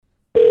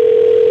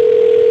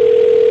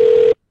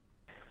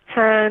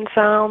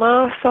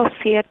Hansalma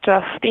Associate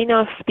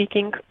Justina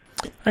speaking.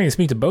 I can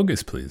speak to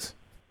Bogus, please.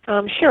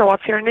 Sure,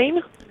 what's your name?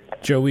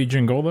 Joey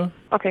Gingola.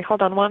 Okay,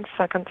 hold on 1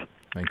 second.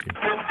 Thank you.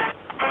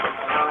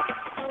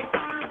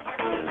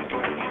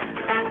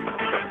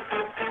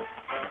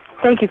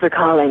 Thank you for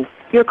calling.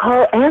 Your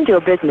call and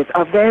your business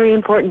are very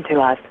important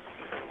to us.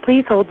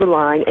 Please hold the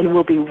line and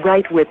we'll be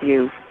right with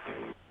you.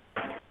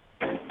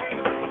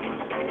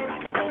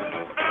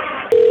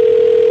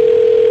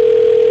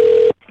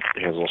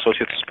 Hansel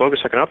Associates, Bogus,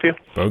 I can help you.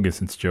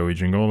 Bogus, it's Joey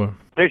Gingola.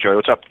 Hey, Joey,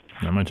 what's up?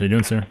 Not much. How you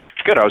doing, sir?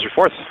 Good, how was your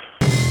fourth?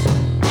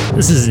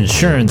 This is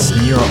insurance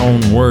in your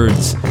own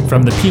words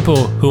from the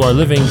people who are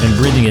living and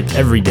breathing it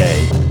every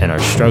day and are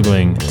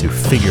struggling to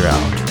figure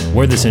out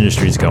where this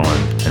industry is going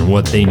and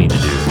what they need to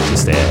do to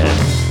stay ahead.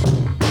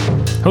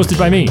 Hosted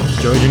by me,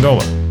 Joey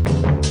Gingola.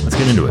 Let's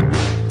get into it.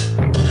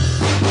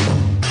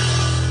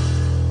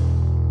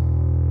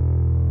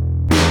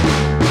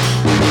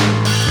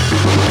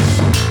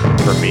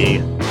 For me,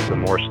 the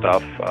more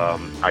stuff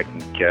I can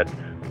get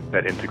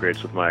that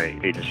integrates with my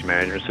agency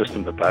management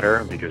system, the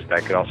better, because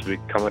that could also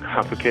become a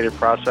complicated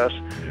process.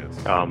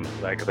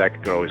 That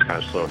could always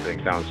kind of slow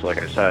things down. So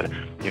like I said,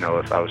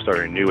 if I was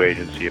starting a new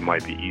agency, it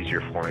might be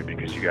easier for me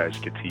because you guys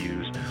get to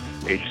use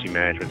agency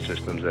management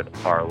systems that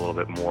are a little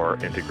bit more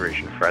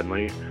integration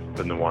friendly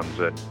than the ones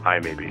that I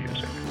may be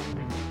using.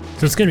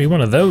 So it's going to be one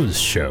of those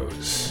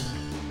shows.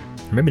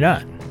 Or maybe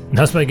not.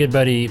 That's my good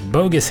buddy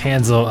Bogus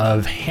Hansel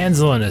of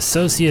Hansel and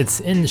Associates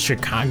in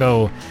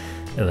Chicago,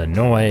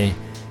 Illinois,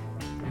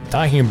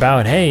 talking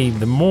about, hey,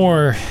 the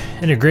more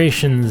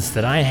integrations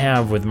that I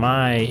have with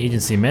my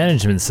agency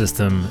management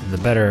system, the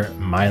better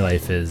my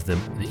life is, the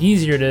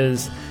easier it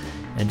is,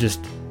 and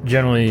just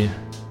generally,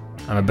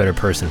 I'm a better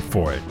person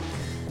for it.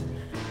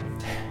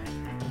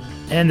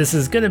 And this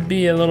is going to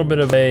be a little bit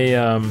of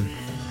a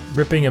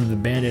ripping of the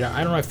Band-Aid.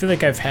 I don't know, I feel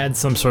like I've had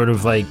some sort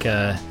of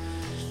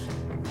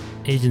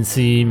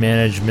agency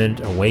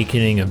management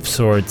awakening of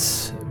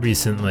sorts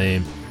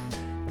recently,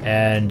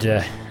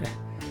 and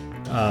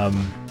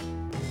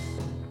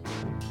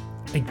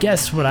I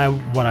guess what I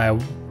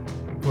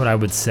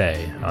would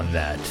say on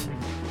that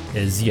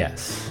is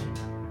yes,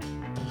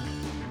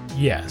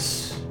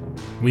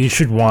 we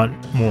should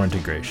want more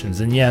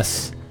integrations, and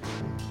yes,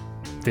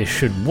 they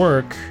should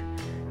work,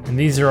 and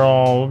these are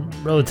all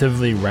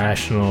relatively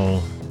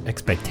rational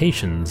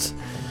expectations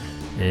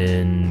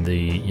in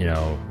the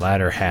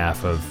latter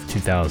half of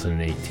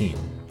 2018.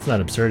 It's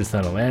not absurd, it's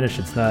not outlandish,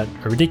 it's not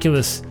a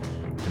ridiculous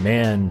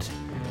demand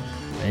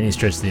by any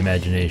stretch of the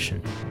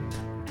imagination.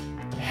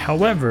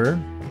 However,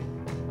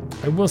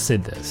 I will say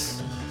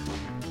this,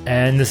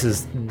 and this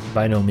is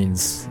by no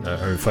means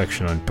a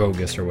reflection on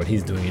Bogus or what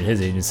he's doing in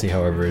his agency,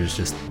 however, it's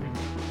just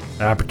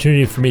an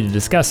opportunity for me to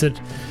discuss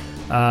it.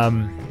 I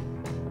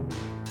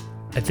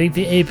think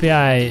the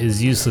API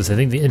is useless. I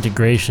think the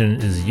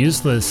integration is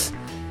useless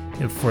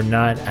if we're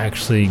not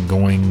actually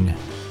going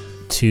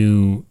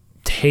to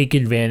take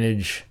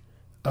advantage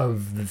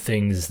of the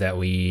things that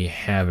we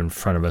have in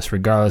front of us,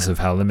 regardless of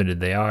how limited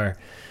they are.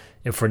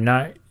 If we're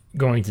not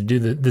going to do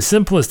the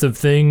simplest of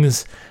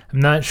things,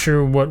 I'm not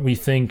sure what we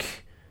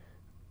think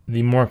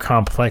the more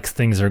complex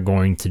things are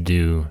going to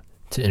do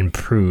to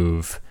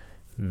improve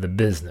the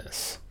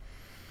business.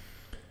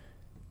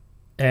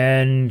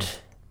 And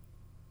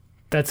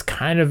that's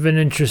kind of an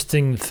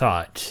interesting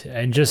thought.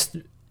 And just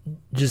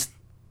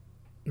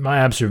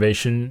my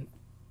observation,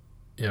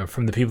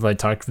 from the people I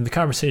talk to, the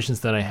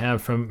conversations that I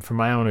have from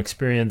my own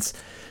experience,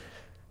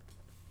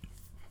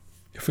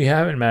 if we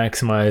haven't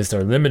maximized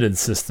our limited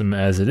system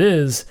as it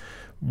is,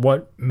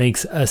 what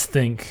makes us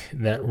think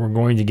that we're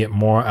going to get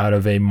more out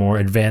of a more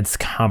advanced,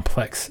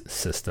 complex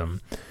system?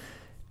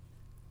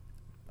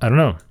 I don't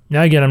know.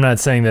 Now, again, I'm not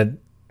saying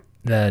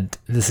that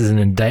this is an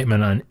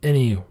indictment on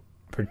any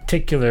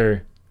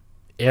particular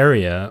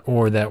area,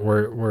 or that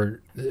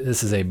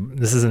this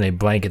isn't a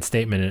blanket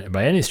statement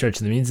by any stretch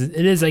of the means.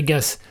 It is, I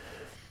guess,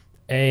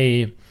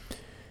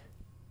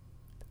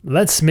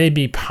 let's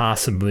maybe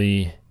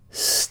possibly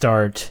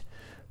start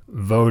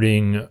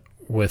voting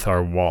with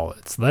our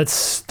wallets. Let's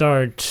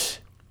start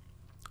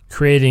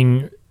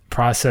creating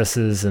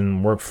processes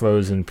and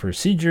workflows and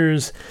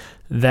procedures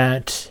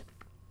that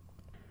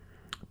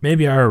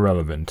maybe are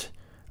irrelevant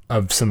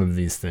of some of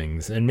these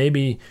things, and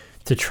maybe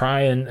to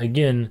try and,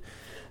 again,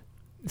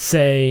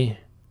 say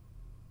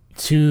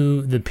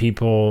to the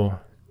people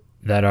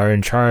that are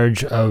in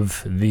charge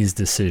of these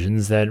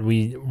decisions that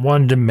we,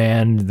 one,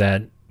 demand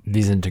that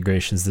these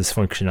integrations, this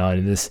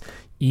functionality, this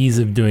ease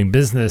of doing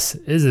business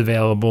is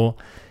available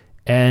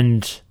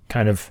and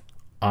kind of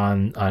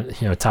on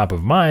top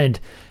of mind.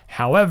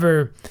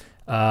 However,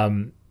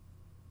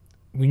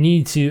 we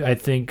need to, I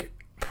think,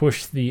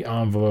 push the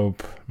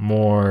envelope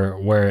more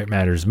where it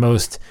matters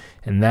most,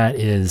 and that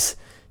is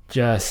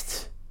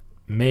just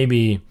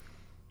maybe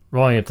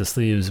rolling up the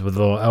sleeves with a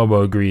little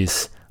elbow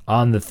grease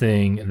on the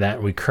thing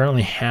that we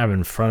currently have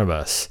in front of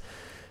us,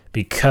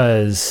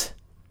 because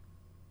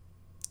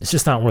it's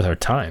just not worth our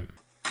time.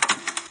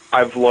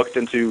 I've looked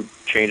into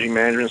changing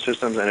management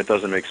systems, and it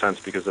doesn't make sense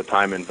because the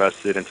time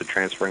invested into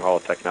transferring all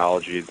the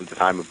technology, the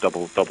time of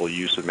double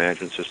use of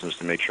management systems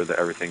to make sure that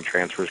everything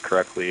transfers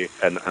correctly,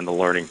 and the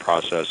learning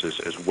process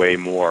is way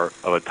more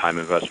of a time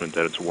investment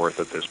that it's worth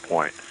at this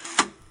point.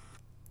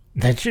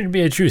 That shouldn't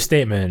be a true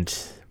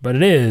statement, but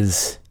it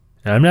is.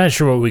 And I'm not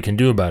sure what we can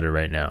do about it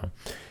right now.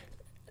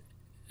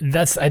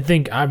 That's, I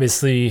think,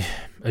 obviously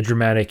a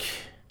dramatic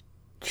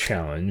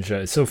challenge.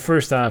 So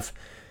first off,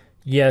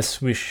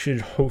 yes, we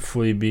should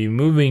hopefully be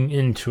moving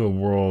into a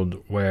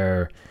world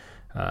where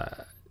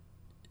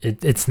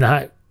it's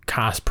not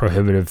cost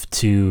prohibitive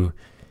to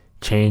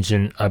change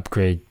and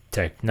upgrade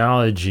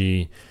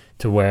technology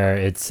to where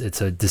it's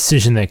a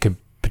decision that could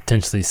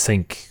potentially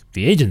sink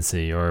the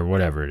agency or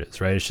whatever it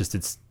is, right?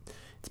 It's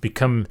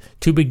become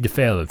too big to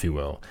fail, if you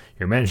will.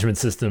 Your management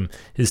system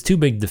is too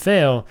big to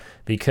fail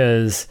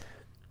because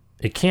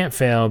it can't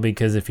fail,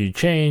 because if you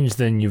change,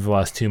 then you've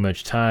lost too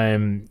much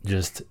time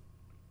just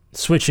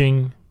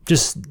switching,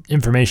 just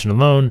information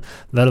alone,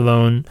 let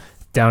alone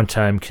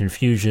downtime,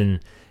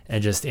 confusion,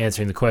 and just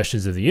answering the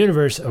questions of the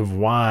universe of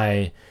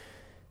why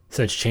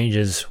such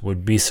changes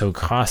would be so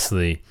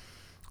costly.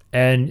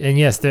 And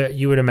yes,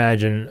 you would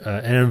imagine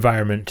an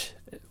environment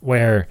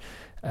where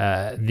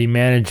the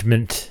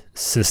management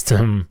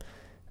system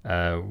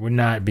would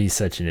not be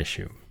such an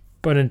issue.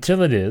 But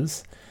until it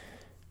is,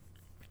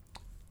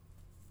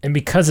 and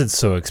because it's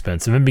so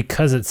expensive, and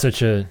because it's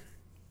such a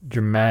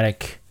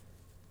dramatic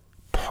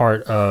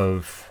part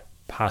of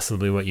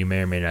possibly what you may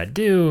or may not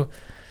do,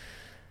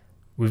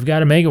 we've got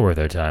to make it worth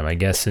our time, I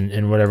guess,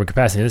 in whatever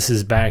capacity. This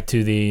is back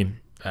to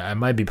I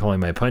might be pulling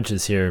my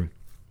punches here.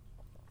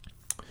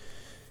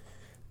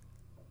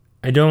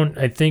 I don't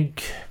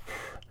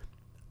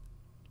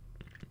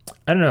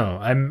know.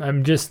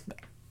 I'm just,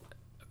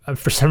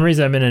 for some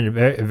reason, I'm in a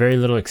very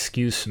little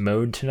excuse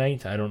mode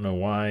tonight. I don't know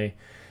why.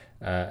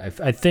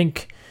 I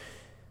think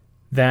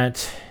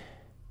that,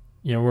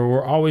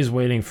 we're always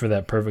waiting for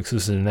that perfect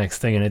solution to the next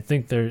thing, and I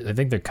think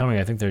they're coming.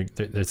 I think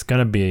there's going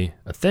to be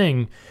a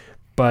thing,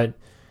 but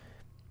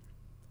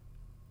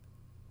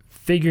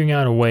figuring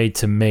out a way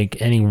to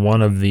make any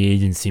one of the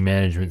agency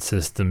management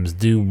systems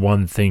do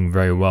one thing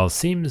very well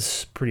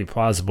seems pretty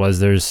plausible, as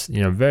there's,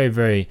 very,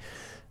 very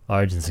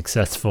large and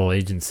successful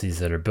agencies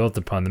that are built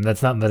upon them.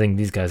 That's not letting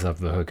these guys off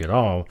the hook at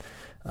all.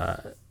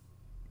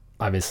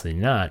 Obviously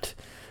not.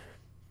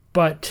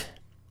 But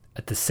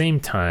at the same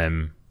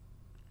time,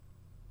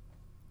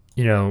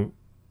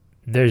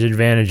 there's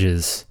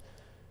advantages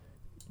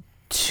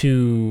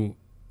to,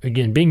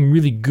 again, being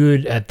really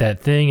good at that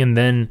thing and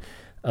then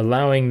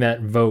allowing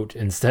that vote,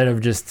 instead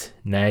of just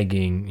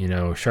nagging,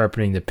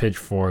 sharpening the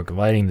pitchfork,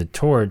 lighting the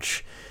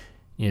torch,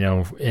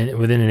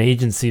 within an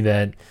agency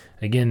that,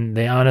 again,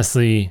 they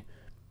honestly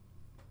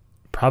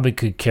probably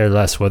could care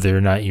less whether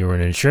or not you were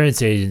an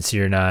insurance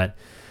agency or not,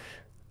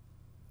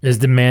 is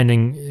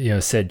demanding,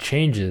 said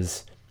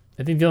changes.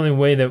 I think the only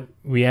way that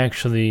we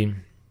actually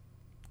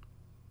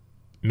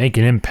make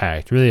an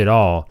impact, really at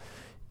all,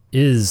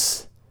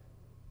 is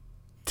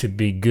to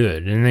be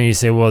good. And then you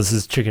say, well, this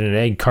is chicken and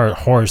egg cart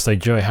horse. Like,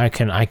 Joey, I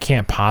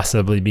can't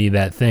possibly be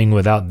that thing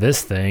without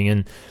this thing.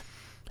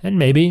 And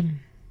maybe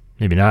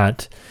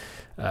not.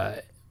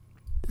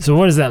 So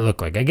what does that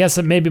look like? I guess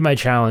maybe my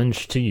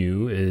challenge to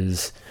you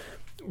is,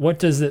 what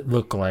does it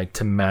look like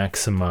to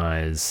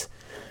maximize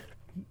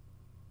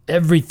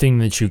everything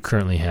that you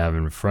currently have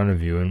in front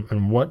of you,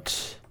 and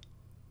what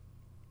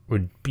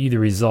would be the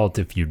result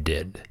if you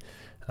did?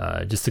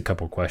 Just a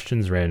couple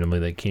questions randomly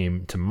that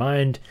came to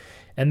mind.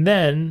 And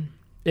then,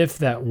 if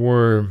that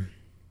were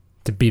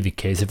to be the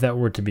case, if that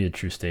were to be a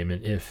true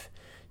statement, if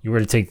you were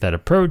to take that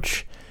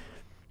approach,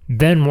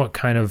 then what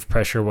kind of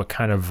pressure, what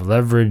kind of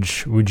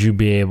leverage would you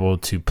be able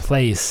to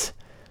place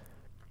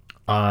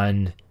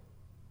on,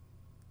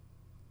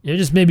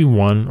 just maybe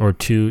one or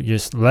two,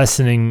 just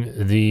lessening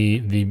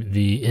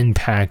the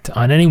impact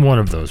on any one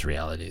of those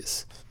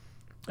realities?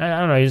 I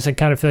don't know. I just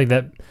kind of feel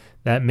like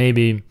that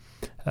maybe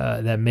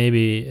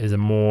is a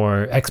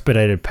more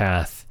expedited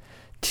path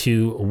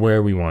to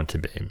where we want to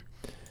be.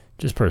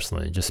 Just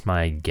personally, just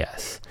my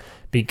guess.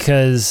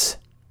 Because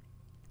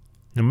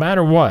no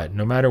matter what,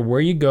 no matter where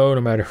you go,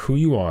 no matter who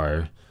you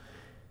are,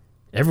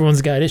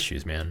 everyone's got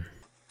issues, man.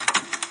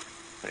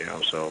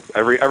 So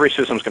every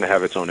system's going to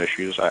have its own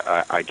issues.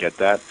 I get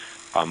that.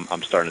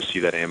 I'm starting to see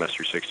that AMS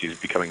 360 is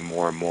becoming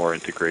more and more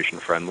integration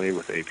friendly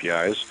with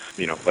APIs.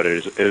 But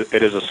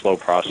it is a slow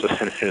process,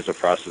 and it is a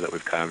process that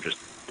we've kind of just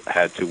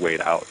had to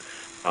wait out.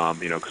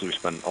 Because we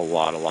spend a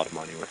lot of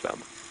money with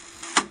them.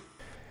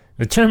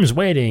 The terms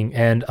waiting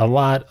and a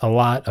lot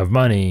of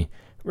money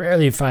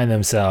rarely find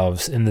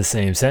themselves in the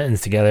same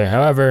sentence together.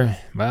 However,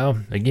 well,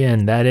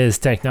 again, that is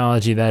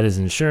technology, that is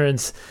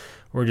insurance.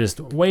 We're just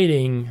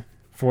waiting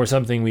for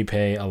something we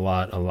pay a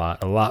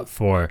lot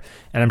for.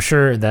 And I'm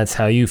sure that's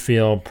how you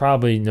feel,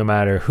 probably no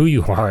matter who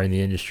you are in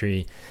the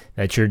industry,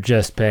 that you're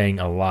just paying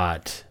a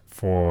lot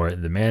for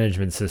the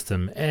management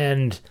system,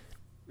 and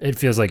it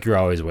feels like you're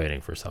always waiting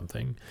for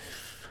something.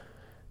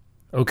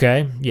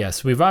 Okay,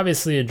 yes, we've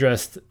obviously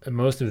addressed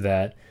most of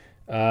that.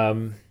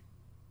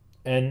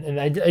 And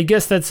I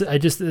guess that's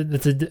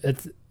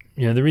the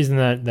reason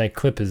that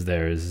clip is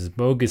there is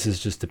Bogus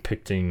is just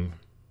depicting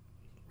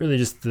really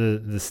just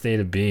the state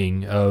of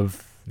being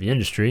of the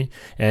industry.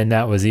 And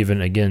that was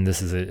even, again,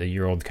 this is a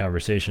year-old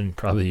conversation,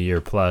 probably a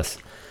year plus.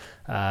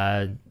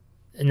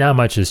 Not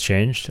much has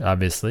changed,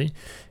 obviously,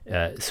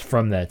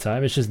 from that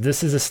time. It's just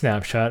this is a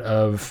snapshot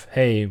of,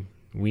 hey,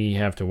 we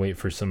have to wait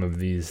for some of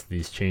these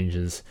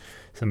changes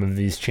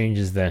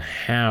that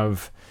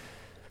have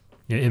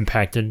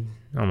impacted,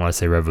 I don't want to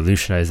say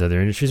revolutionized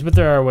other industries, but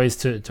there are ways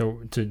to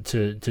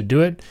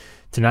do it,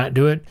 to not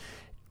do it.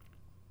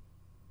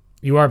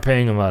 You are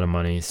paying a lot of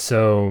money,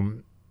 so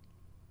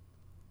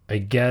I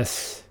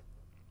guess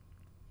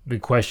the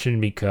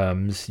question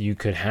becomes, you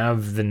could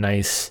have the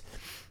nice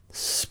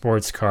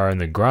sports car in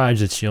the garage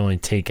that you only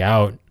take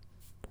out,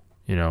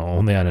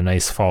 only on a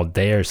nice fall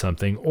day or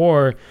something,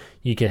 or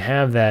you could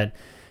have that,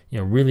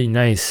 really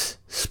nice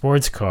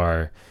sports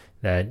car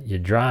that you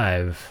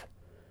drive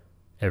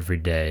every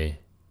day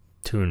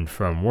to and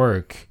from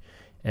work,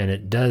 and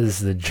it does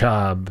the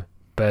job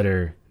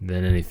better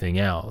than anything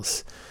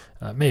else.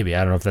 Maybe, I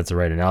don't know if that's the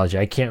right analogy.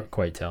 I can't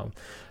quite tell.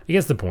 I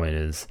guess the point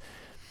is,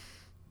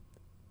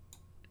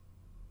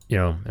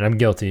 and I'm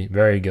guilty,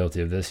 very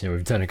guilty of this.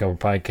 We've done a couple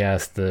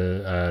podcasts,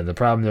 the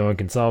problem no one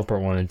can solve,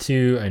 part 1 and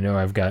 2. I know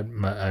I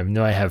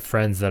have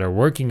friends that are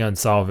working on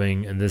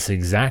solving this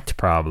exact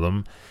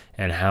problem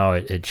and how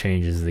it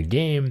changes the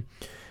game.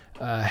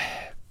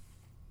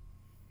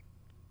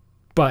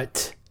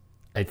 But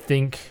I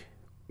think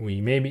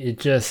it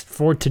just,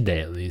 for today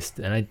at least,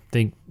 and I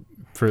think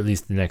for at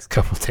least the next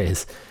couple of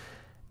days,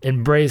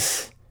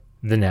 embrace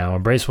the now,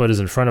 embrace what is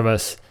in front of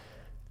us.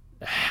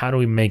 How do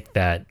we make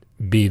that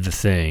be the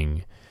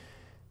thing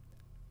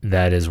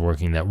that is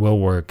working, that will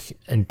work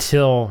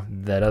until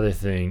that other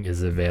thing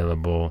is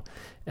available?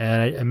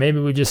 And maybe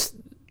we just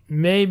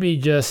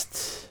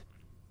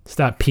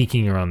stop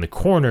peeking around the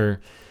corner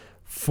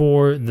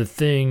for the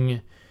thing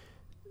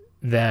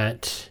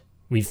that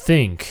we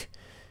think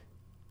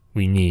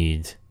we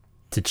need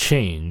to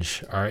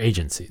change our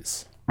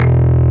agencies.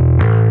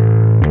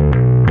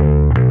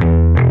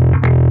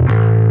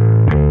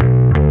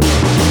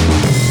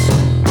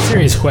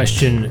 Serious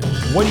question.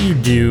 What do you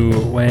do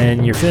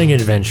when you're feeling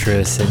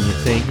adventurous and you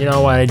think, you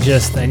know what, I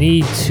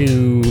need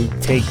to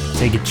take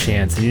a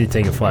chance. I need to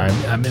take a fly.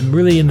 I'm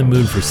really in the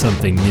mood for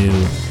something new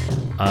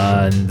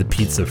on the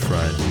pizza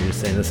front. And you're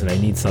just saying, listen, I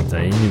need something.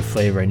 I need a new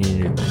flavor. I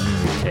need a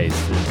new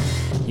taste.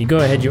 And you go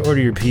ahead, you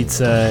order your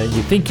pizza.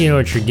 You think you know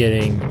what you're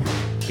getting.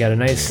 You got a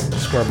nice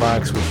square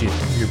box, which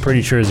you're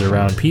pretty sure is a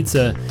round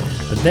pizza.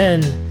 But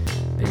then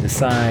they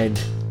decide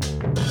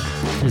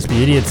to just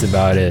be idiots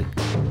about it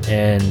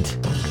and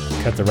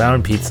cut the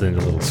round pizza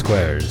into little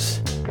squares.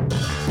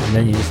 And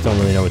then you just don't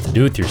really know what to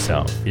do with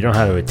yourself. You don't know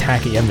how to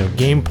attack it. You have no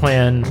game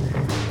plan.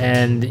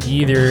 And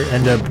you either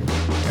end up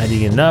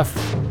adding enough,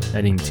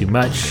 adding too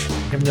much. You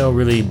have no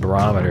really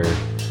barometer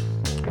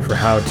for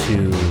how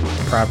to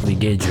properly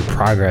gauge your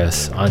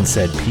progress on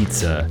said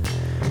pizza.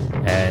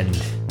 And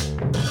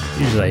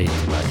usually I eat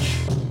too much.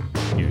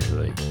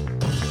 Usually.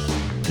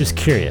 Just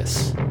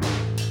curious.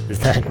 Is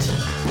that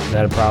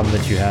a problem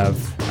that you have?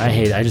 I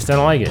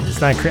don't like it. It's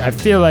not. I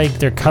feel like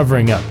they're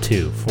covering up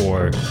too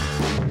for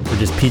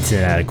just pizza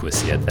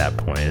inadequacy at that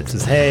point. It's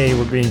just, hey,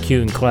 we're being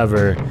cute and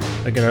clever.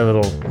 Look at our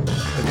little.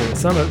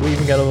 We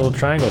even got a little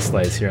triangle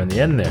slice here on the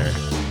end there.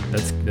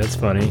 That's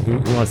funny. Who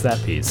wants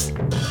that piece?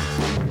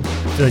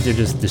 I feel like they're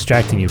just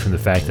distracting you from the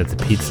fact that the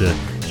pizza.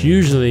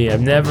 Usually, I've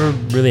never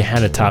really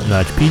had a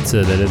top-notch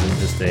pizza that isn't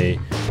just a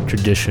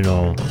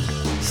traditional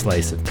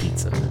slice of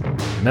pizza.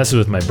 It messes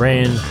with my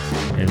brain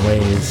in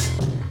ways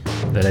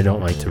that I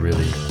don't like to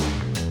really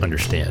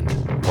understand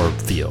or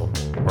feel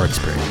or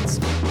experience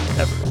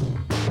ever.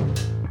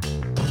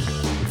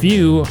 If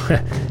you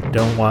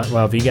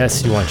if you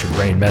guess you want your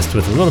brain messed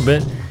with a little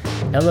bit,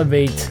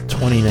 Elevate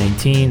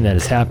 2019, that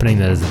is happening,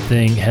 that is a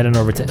thing. Head on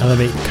over to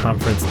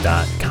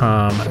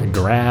elevateconference.com,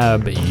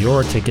 grab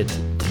your ticket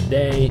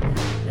today,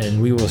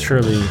 and we will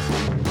surely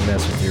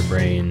mess with your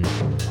brain,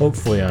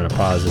 hopefully on a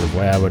positive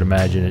way. I would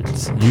imagine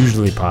it's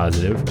usually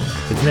positive.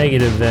 If it's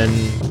negative, then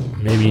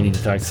maybe you need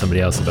to talk to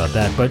somebody else about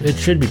that, but it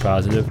should be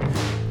positive.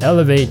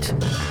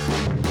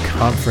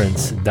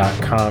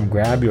 ElevateConference.com.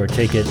 Grab your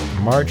ticket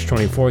March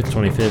 24th,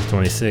 25th,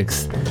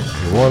 26th,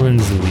 New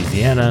Orleans,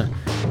 Louisiana.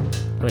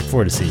 I look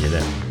forward to seeing you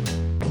there.